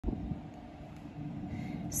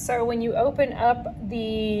So when you open up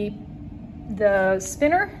the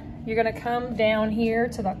spinner, you're gonna come down here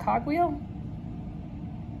to the cogwheel.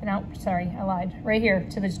 No, sorry, I lied. Right here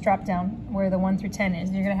to this drop down where the 1 through 10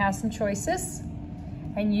 is. You're gonna have some choices.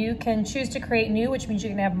 And you can choose to create new, which means you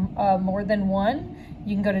can have more than one.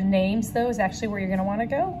 You can go to names, though, is actually where you're gonna wanna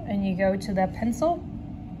go. And you go to the pencil,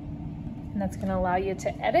 and that's gonna allow you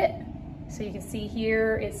to edit. So you can see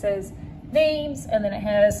here, it says names, and then it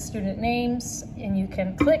has student names, and you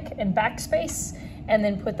can click and backspace, and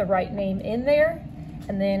then put the right name in there.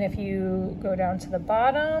 And then if you go down to the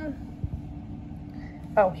bottom,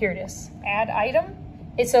 oh, here it is, add item.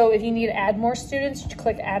 So if you need to add more students, you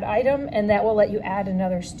click add item, and that will let you add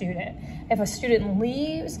another student. If a student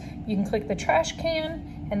leaves, you can click the trash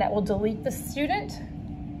can, and that will delete the student.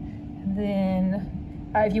 And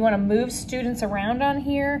then if you want to move students around on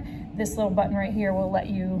here, this little button right here will let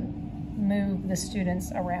you move the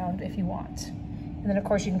students around if you want. And then of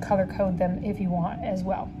course you can color code them if you want as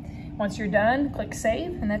well. Once you're done, click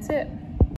save, and that's it.